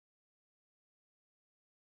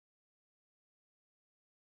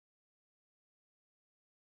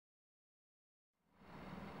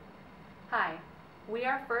Hi, we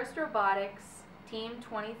are First Robotics, Team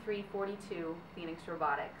 2342, Phoenix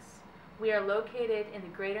Robotics. We are located in the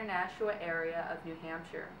greater Nashua area of New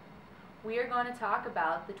Hampshire. We are going to talk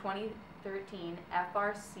about the 2013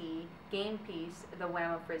 FRC game piece, the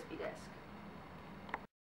Wham-O Frisbee disc.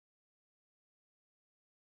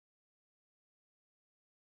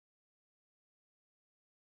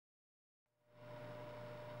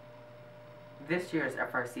 This year's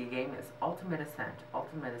FRC game is Ultimate Ascent.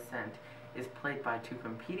 Ultimate Ascent is played by two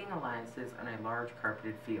competing alliances on a large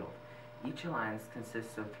carpeted field. Each alliance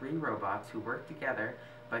consists of 3 robots who work together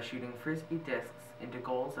by shooting Frisbee discs into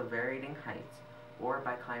goals of varying heights, or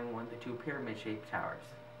by climbing one of the 2 pyramid-shaped towers.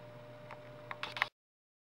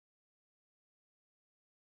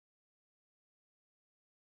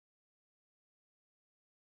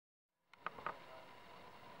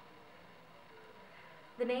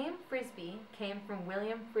 The name Frisbee came from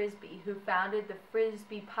William Frisbee, who founded the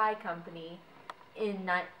Frisbee Pie Company in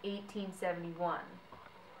 1871.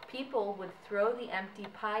 People would throw the empty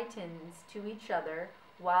pie tins to each other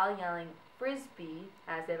while yelling Frisbee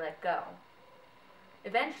as they let go.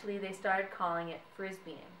 Eventually, they started calling it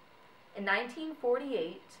Frisbeeing. In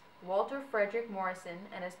 1948, Walter Frederick Morrison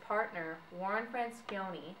and his partner, Warren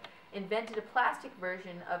Franscioni, invented a plastic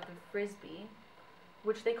version of the Frisbee,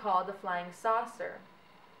 which they called the Flying Saucer,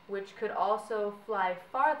 which could also fly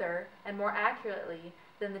farther and more accurately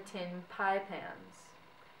than the tin pie pans.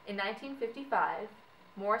 In 1955,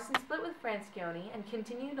 Morrison split with Franscioni and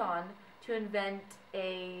continued on to invent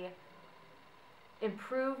a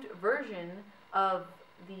improved version of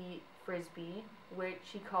the Frisbee, which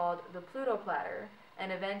he called the Pluto Platter,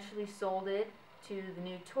 and eventually sold it to the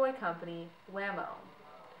new toy company, Wham-O.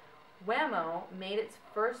 Wham-O made its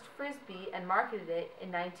first Frisbee and marketed it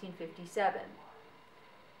in 1957.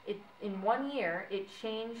 In 1 year, it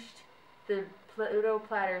changed the Pluto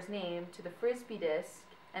Platter's name to the Frisbee disc,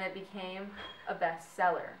 and it became a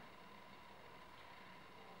bestseller.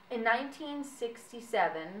 In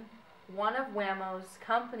 1967, one of Wham-O's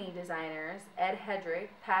company designers, Ed Hedrick,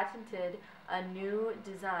 patented a new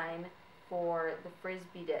design for the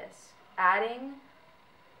Frisbee disc, adding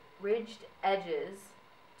ridged edges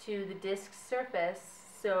to the disc's surface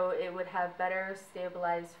so it would have better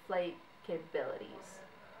stabilized flight capabilities.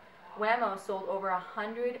 Wham-O sold over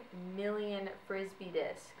 100 million Frisbee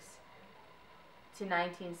discs to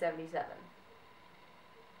 1977.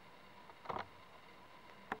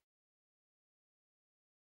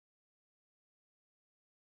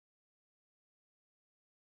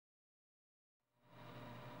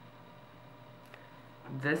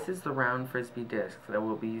 This is the round Frisbee disc that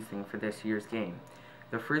we'll be using for this year's game.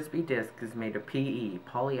 The Frisbee disc is made of PE,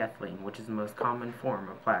 polyethylene, which is the most common form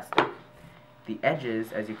of plastic. The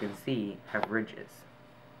edges, as you can see, have ridges.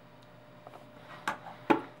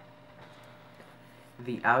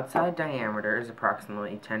 The outside diameter is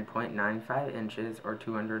approximately 10.95 inches or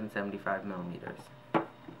 275 millimeters.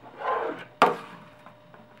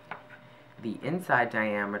 The inside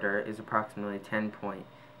diameter is approximately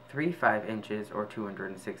 10.35 inches or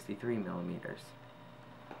 263 millimeters.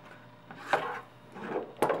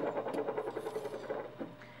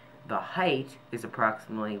 The height is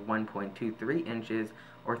approximately 1.23 inches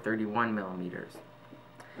or 31 millimeters.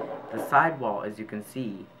 The sidewall, as you can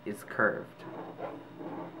see, is curved.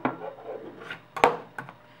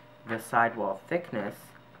 The sidewall thickness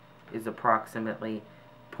is approximately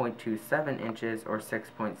 0.27 inches or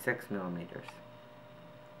 6.6 millimeters.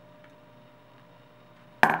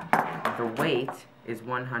 The weight is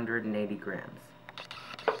 180 grams.